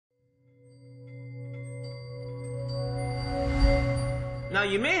Now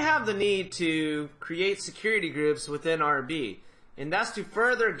you may have the need to create security groups within RB, and that's to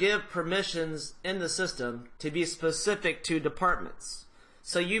further give permissions in the system to be specific to departments.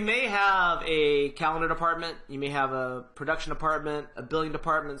 So you may have a calendar department, you may have a production department, a billing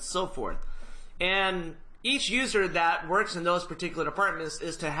department, so forth. And each user that works in those particular departments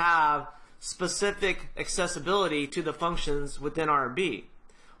is to have specific accessibility to the functions within RB.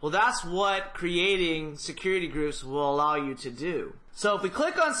 Well, that's what creating security groups will allow you to do. So if we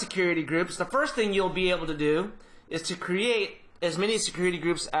click on security groups, the first thing you'll be able to do is to create as many security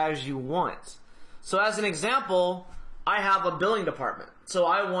groups as you want. So as an example, I have a billing department. So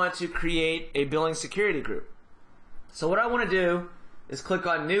I want to create a billing security group. So what I want to do is click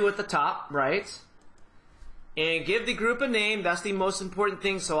on new at the top, right? And give the group a name. That's the most important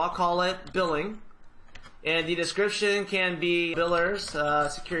thing, so I'll call it billing. And the description can be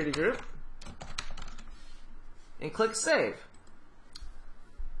billers security group. And click save.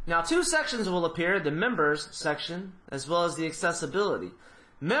 Now two sections will appear, the members section as well as the accessibility.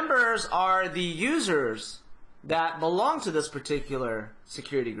 Members are the users that belong to this particular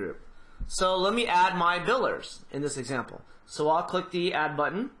security group. So let me add my billers in this example. So I'll click the add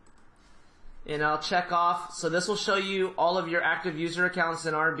button and I'll check off, so this will show you all of your active user accounts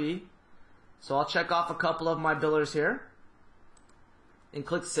in RB. So I'll check off a couple of my billers here and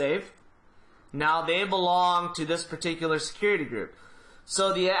click save. Now they belong to this particular security group.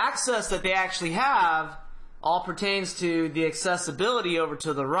 So the access that they actually have all pertains to the accessibility over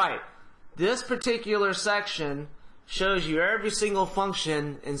to the right. This particular section shows you every single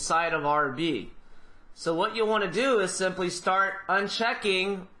function inside of RB. So what you'll want to do is simply start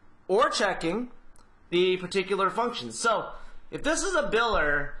unchecking or checking the particular functions. So if this is a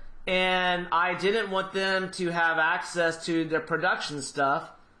biller and I didn't want them to have access to the production stuff,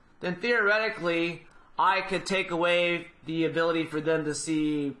 then theoretically I could take away the ability for them to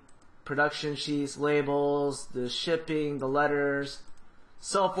see production sheets, labels, the shipping, the letters,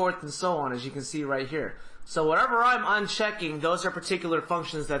 so forth and so on, as you can see right here. So whatever I'm unchecking, those are particular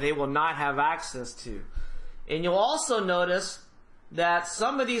functions that they will not have access to. And you'll also notice that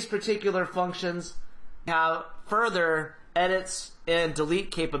some of these particular functions have further edits and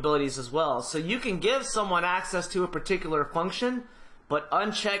delete capabilities as well. So you can give someone access to a particular function, but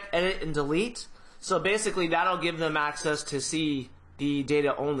uncheck, edit, and delete. So basically that'll give them access to see the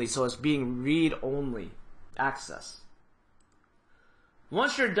data only. So it's being read-only access.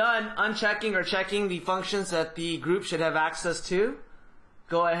 Once you're done unchecking or checking the functions that the group should have access to,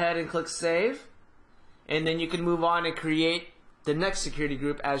 go ahead and click save. And then you can move on and create the next security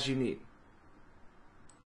group as you need.